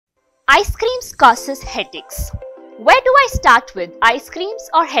Ice creams causes headaches. Where do I start with, ice creams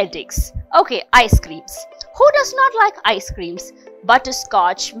or headaches? Okay, ice creams. Who does not like ice creams?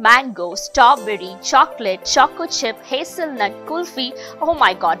 Butterscotch, mango, strawberry, chocolate, choco chip, hazelnut, kulfi. Oh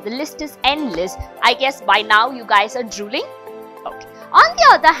my god, the list is endless. I guess by now you guys are drooling? Okay. On the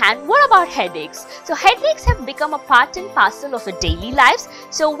other hand, what about headaches? So headaches have become a part and parcel of our daily lives.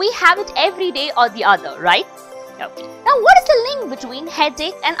 So we have it every day or the other, right? Okay. Now what is the link between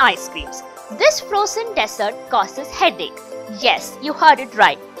headache and ice creams? This frozen dessert causes headache. Yes, you heard it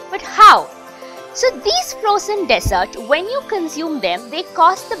right. But how? So these frozen desserts, when you consume them, they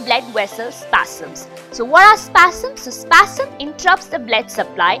cause the blood vessel spasms. So what are spasms? So spasm interrupts the blood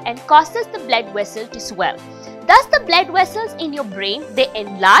supply and causes the blood vessel to swell. Thus the blood vessels in your brain, they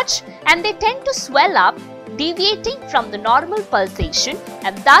enlarge and they tend to swell up, deviating from the normal pulsation,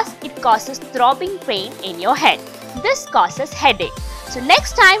 and thus it causes throbbing pain in your head. This causes headache. So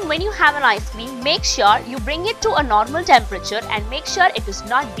next time when you have an ice cream, make sure you bring it to a normal temperature and make sure it is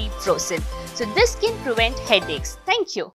not deep frozen. So this can prevent headaches. Thank you.